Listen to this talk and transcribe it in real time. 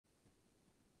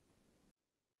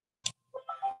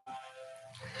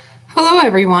Hello,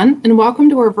 everyone, and welcome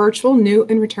to our virtual new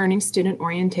and returning student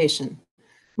orientation.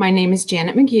 My name is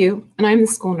Janet McGeough, and I'm the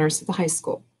school nurse at the high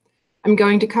school. I'm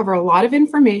going to cover a lot of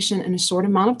information in a short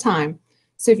amount of time,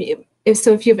 so if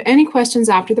you have any questions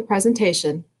after the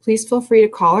presentation, please feel free to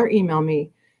call or email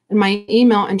me, and my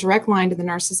email and direct line to the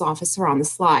nurse's office are on the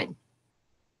slide.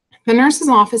 The nurse's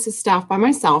office is staffed by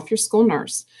myself, your school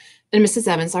nurse, and Mrs.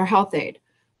 Evans, our health aide.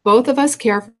 Both of us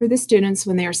care for the students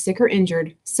when they are sick or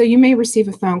injured, so you may receive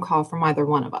a phone call from either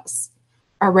one of us.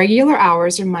 Our regular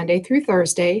hours are Monday through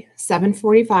Thursday,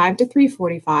 7:45 to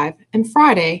 3:45, and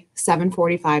Friday,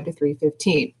 7:45 to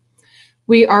 3:15.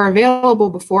 We are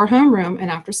available before homeroom and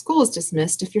after school is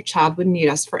dismissed if your child would need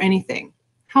us for anything.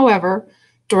 However,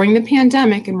 during the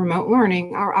pandemic and remote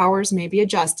learning, our hours may be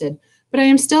adjusted, but I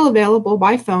am still available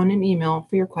by phone and email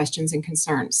for your questions and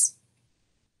concerns.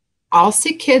 All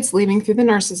sick kids leaving through the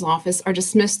nurse's office are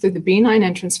dismissed through the B9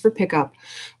 entrance for pickup,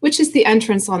 which is the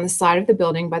entrance on the side of the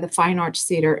building by the Fine Arts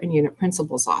Theater and Unit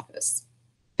Principal's office.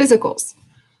 Physicals.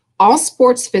 All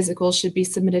sports physicals should be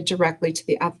submitted directly to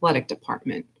the athletic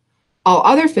department. All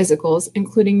other physicals,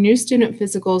 including new student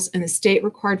physicals and the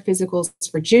state-required physicals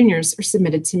for juniors, are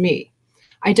submitted to me.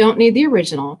 I don't need the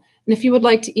original, and if you would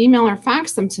like to email or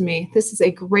fax them to me, this is a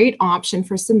great option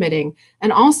for submitting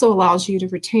and also allows you to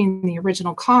retain the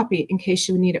original copy in case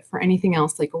you need it for anything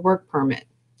else like a work permit.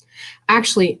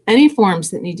 Actually, any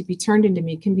forms that need to be turned into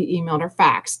me can be emailed or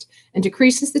faxed and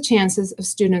decreases the chances of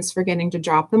students forgetting to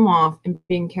drop them off and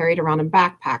being carried around in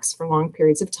backpacks for long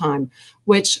periods of time,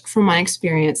 which, from my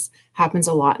experience, happens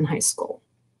a lot in high school.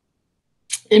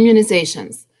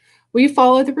 Immunizations. We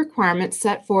follow the requirements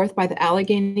set forth by the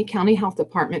Allegheny County Health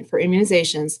Department for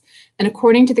immunizations, and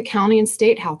according to the county and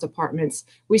state health departments,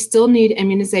 we still need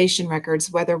immunization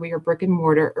records whether we are brick and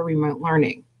mortar or remote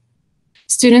learning.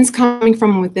 Students coming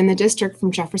from within the district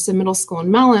from Jefferson Middle School and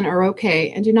Mellon are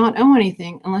okay and do not owe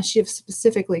anything unless you have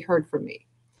specifically heard from me.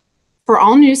 For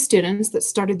all new students that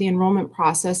started the enrollment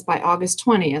process by August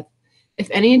 20th, if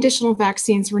any additional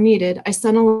vaccines were needed, I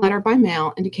sent a letter by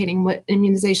mail indicating what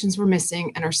immunizations were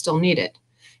missing and are still needed.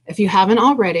 If you haven't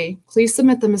already, please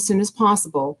submit them as soon as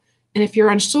possible. And if you're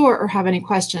unsure or have any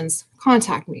questions,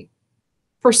 contact me.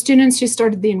 For students who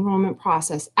started the enrollment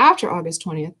process after August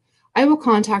 20th, I will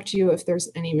contact you if there's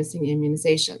any missing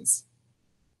immunizations.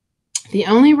 The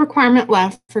only requirement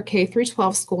left for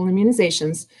K-12 school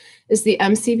immunizations is the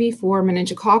MCV4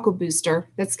 meningococcal booster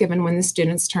that's given when the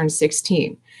students turn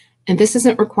 16. And this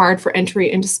isn't required for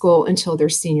entry into school until their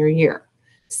senior year.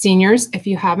 Seniors, if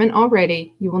you haven't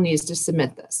already, you will need to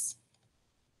submit this.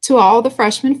 To all the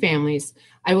freshman families,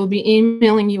 I will be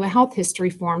emailing you a health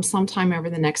history form sometime over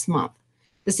the next month.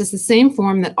 This is the same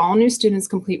form that all new students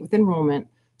complete with enrollment,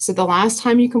 so the last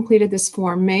time you completed this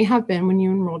form may have been when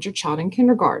you enrolled your child in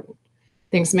kindergarten.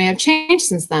 Things may have changed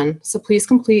since then, so please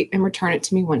complete and return it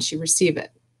to me once you receive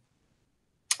it.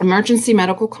 Emergency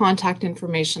medical contact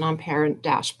information on parent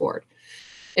dashboard.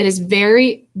 It is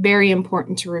very, very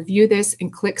important to review this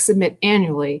and click submit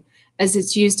annually, as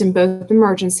it's used in both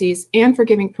emergencies and for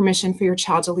giving permission for your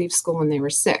child to leave school when they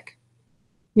were sick.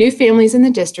 New families in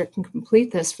the district can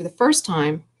complete this for the first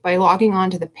time by logging on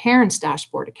to the parents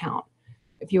dashboard account.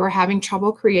 If you are having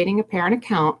trouble creating a parent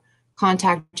account,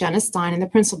 contact Jenna Stein in the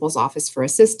principal's office for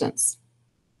assistance.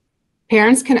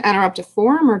 Parents can enter up to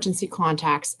 4 emergency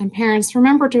contacts, and parents,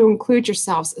 remember to include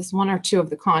yourselves as 1 or 2 of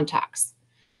the contacts.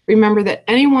 Remember that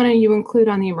anyone you include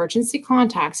on the emergency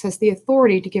contacts has the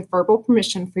authority to give verbal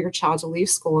permission for your child to leave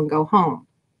school and go home.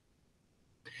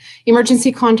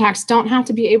 Emergency contacts don't have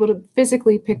to be able to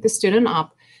physically pick the student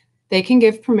up. They can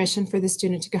give permission for the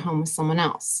student to go home with someone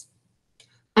else.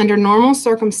 Under normal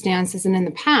circumstances and in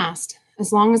the past,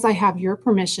 as long as I have your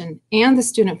permission and the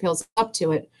student feels up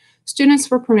to it, students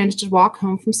were permitted to walk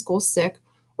home from school sick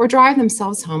or drive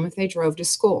themselves home if they drove to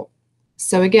school.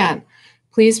 So again,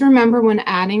 please remember when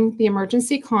adding the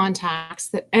emergency contacts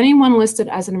that anyone listed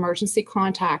as an emergency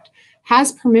contact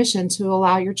has permission to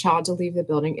allow your child to leave the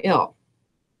building ill.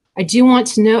 I do want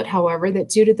to note, however, that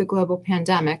due to the global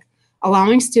pandemic,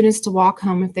 allowing students to walk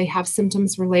home if they have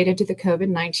symptoms related to the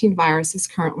COVID-19 virus is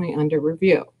currently under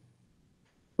review.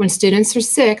 When students are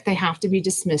sick, they have to be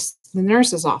dismissed to the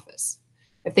nurse's office.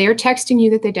 If they are texting you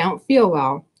that they don't feel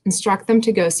well, instruct them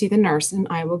to go see the nurse and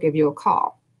I will give you a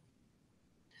call.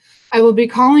 I will be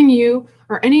calling you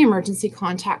or any emergency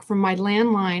contact from my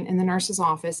landline in the nurse's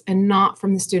office and not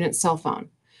from the student's cell phone.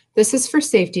 This is for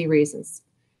safety reasons.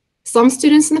 Some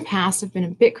students in the past have been a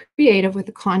bit creative with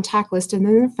the contact listed in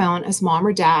their phone as mom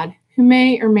or dad, who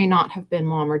may or may not have been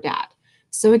mom or dad.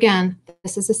 So again,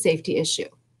 this is a safety issue.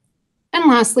 And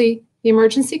lastly, The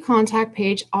emergency contact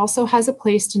page also has a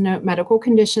place to note medical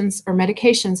conditions or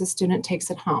medications a student takes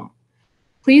at home.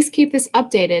 Please keep this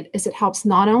updated as it helps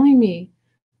not only me,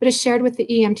 but is shared with the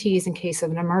EMTs in case of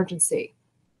an emergency.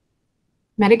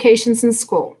 Medications in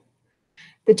school.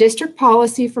 The district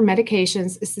policy for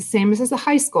medications is the same as the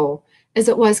high school as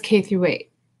it was K through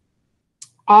 8.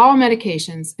 All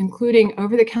medications, including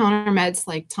over-the-counter meds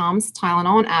like Tums,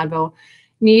 Tylenol, and Advil,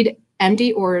 need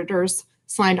MD orders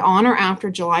signed on or after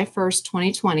July 1st,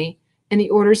 2020, and the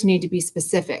orders need to be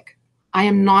specific. I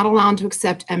am not allowed to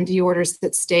accept MD orders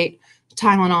that state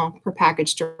Tylenol per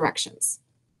package directions.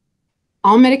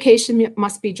 All medication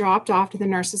must be dropped off to the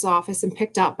nurse's office and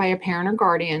picked up by a parent or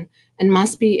guardian and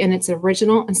must be in its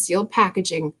original and sealed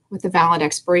packaging with a valid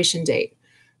expiration date.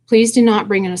 Please do not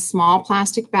bring in a small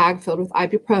plastic bag filled with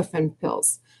ibuprofen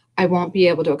pills. I won't be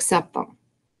able to accept them.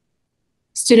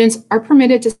 Students are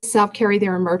permitted to self-carry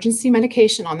their emergency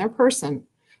medication on their person,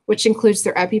 which includes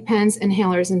their EpiPens,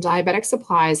 inhalers, and diabetic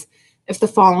supplies, if the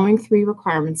following 3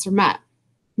 requirements are met.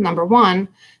 Number 1,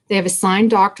 they have a signed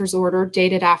doctor's order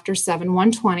dated after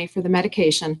 7/1/20 for the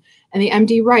medication, and the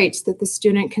MD writes that the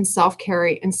student can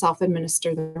self-carry and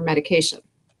self-administer their medication.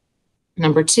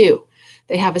 Number 2,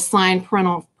 they have a signed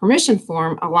parental permission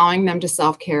form allowing them to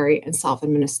self-carry and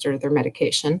self-administer their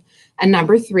medication. And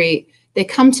number 3, they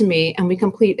come to me and we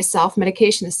complete a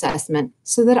self-medication assessment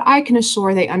so that I can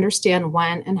assure they understand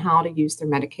when and how to use their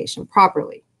medication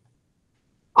properly.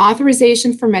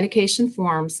 Authorization for medication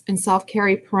forms and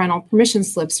self-carry parental permission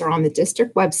slips are on the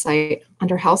district website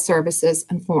under Health Services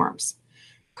and Forms.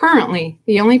 Currently,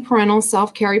 the only parental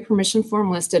self-carry permission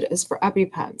form listed is for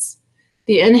EpiPens.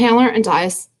 The inhaler and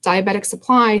diabetic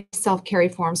supply self-carry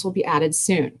forms will be added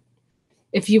soon.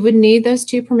 If you would need those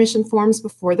 2 permission forms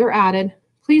before they're added,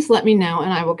 please let me know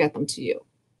and I will get them to you.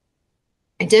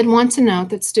 I did want to note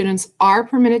that students are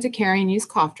permitted to carry and use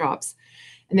cough drops,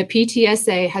 and the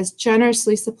PTSA has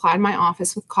generously supplied my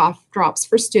office with cough drops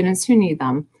for students who need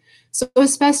them. So a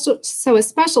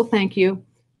special thank you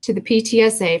to the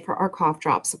PTSA for our cough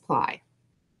drop supply.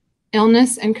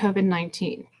 Illness and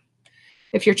COVID-19.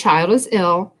 If your child is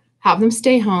ill, have them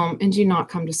stay home and do not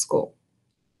come to school.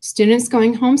 Students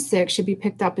going home sick should be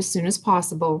picked up as soon as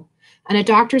possible, and a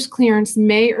doctor's clearance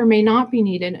may or may not be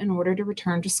needed in order to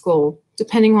return to school,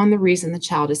 depending on the reason the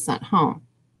child is sent home.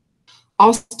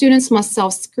 All students must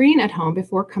self-screen at home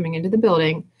before coming into the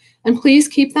building, and please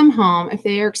keep them home if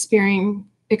they are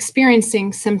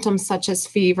experiencing symptoms such as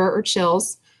fever or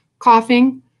chills,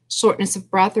 coughing, shortness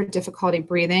of breath or difficulty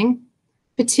breathing,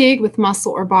 fatigue with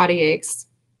muscle or body aches,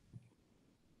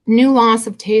 new loss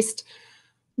of taste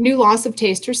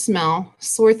or smell,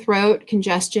 sore throat,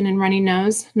 congestion and runny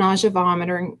nose, nausea,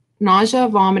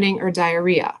 vomiting, or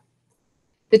diarrhea.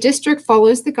 The district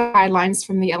follows the guidelines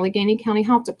from the Allegheny County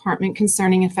Health Department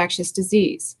concerning infectious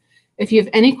disease. If you have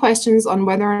any questions on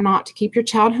whether or not to keep your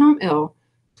child home ill,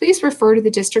 please refer to the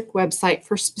district website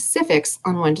for specifics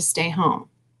on when to stay home.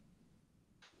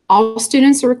 All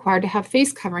students are required to have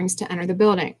face coverings to enter the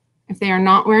building. If they are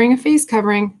not wearing a face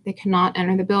covering, they cannot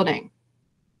enter the building.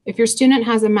 If your student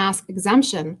has a mask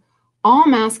exemption, all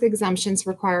mask exemptions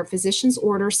require a physician's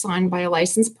order signed by a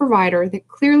licensed provider that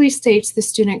clearly states the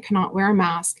student cannot wear a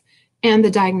mask and the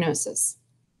diagnosis.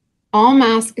 All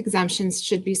mask exemptions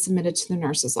should be submitted to the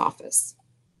nurse's office.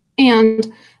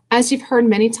 And as you've heard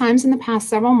many times in the past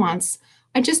several months,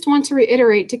 I just want to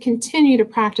reiterate to continue to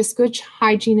practice good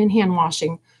hygiene and hand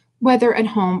washing, whether at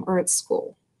home or at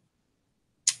school.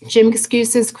 Gym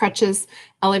excuses, crutches,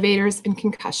 elevators, and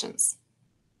concussions.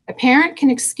 A parent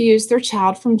can excuse their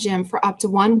child from gym for up to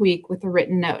 1 week with a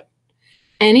written note.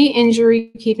 Any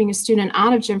injury keeping a student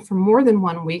out of gym for more than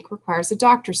 1 week requires a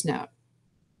doctor's note.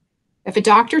 If a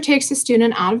doctor takes a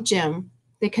student out of gym,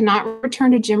 they cannot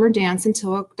return to gym or dance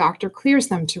until a doctor clears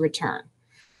them to return.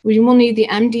 We will need the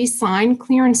MD signed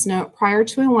clearance note prior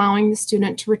to allowing the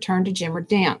student to return to gym or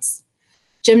dance.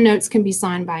 Gym notes can be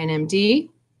signed by an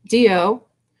MD, DO,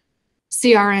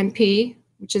 CRNP,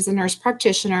 which is a nurse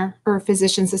practitioner, or a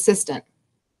physician's assistant.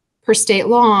 Per state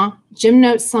law, gym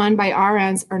notes signed by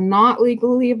RNs are not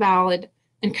legally valid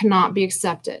and cannot be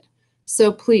accepted.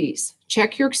 So please,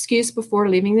 check your excuse before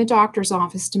leaving the doctor's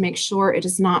office to make sure it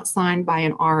is not signed by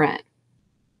an RN.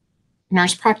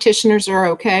 Nurse practitioners are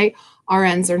okay,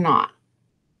 RNs are not.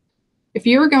 If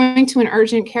you are going to an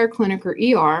urgent care clinic or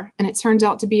ER and it turns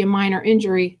out to be a minor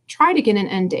injury, try to get an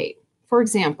end date. For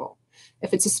example,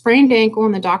 if it's a sprained ankle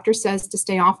and the doctor says to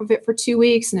stay off of it for 2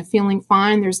 weeks and if feeling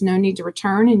fine, there's no need to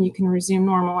return and you can resume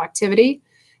normal activity,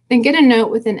 then get a note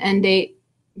with an end date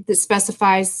that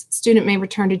specifies student may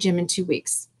return to gym in 2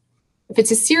 weeks. If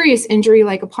it's a serious injury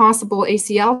like a possible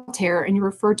ACL tear and you're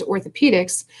referred to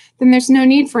orthopedics, then there's no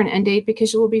need for an end date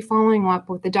because you will be following up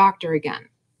with the doctor again.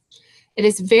 It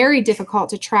is very difficult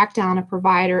to track down a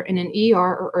provider in an ER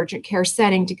or urgent care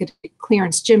setting to get a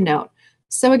clearance gym note.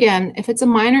 So again, if it's a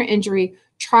minor injury,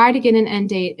 try to get an end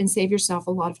date and save yourself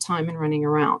a lot of time in running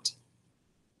around.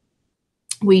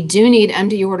 We do need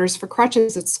MD orders for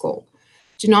crutches at school.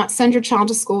 Do not send your child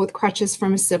to school with crutches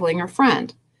from a sibling or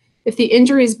friend. If the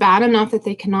injury is bad enough that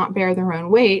they cannot bear their own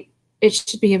weight, it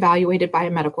should be evaluated by a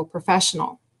medical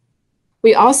professional.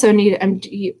 We also need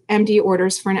MD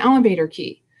orders for an elevator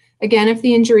key. Again, if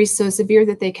the injury is so severe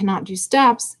that they cannot do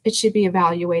steps, it should be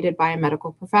evaluated by a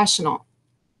medical professional.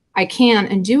 I can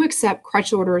and do accept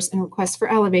crutch orders and requests for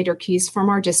elevator keys from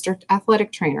our district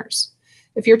athletic trainers.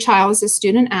 If your child is a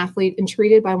student athlete and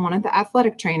treated by one of the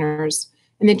athletic trainers,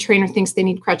 and the trainer thinks they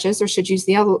need crutches or should use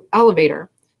the elevator,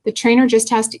 the trainer just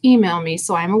has to email me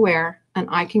so I'm aware and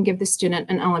I can give the student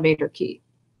an elevator key.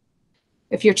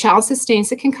 If your child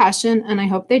sustains a concussion, and I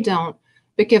hope they don't,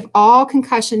 but give all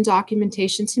concussion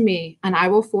documentation to me and I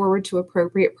will forward to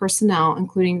appropriate personnel,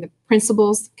 including the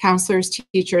principals, counselors,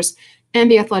 teachers,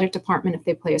 and the athletic department if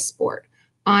they play a sport.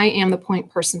 I am the point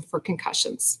person for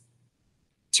concussions.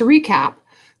 To recap,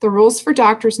 the rules for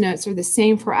doctor's notes are the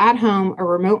same for at-home or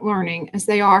remote learning as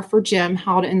they are for gym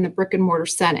held in the brick and mortar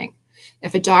setting.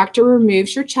 If a doctor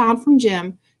removes your child from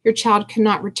gym, your child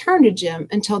cannot return to gym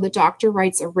until the doctor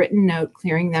writes a written note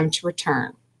clearing them to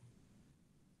return.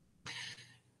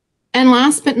 And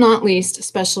last but not least,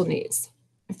 special needs.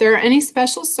 If there are any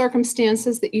special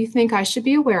circumstances that you think I should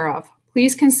be aware of,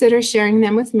 please consider sharing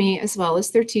them with me as well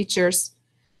as their teachers.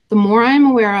 The more I am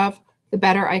aware of, the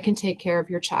better I can take care of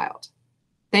your child.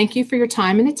 Thank you for your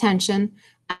time and attention,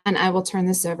 and I will turn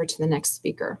this over to the next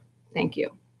speaker. Thank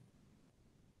you.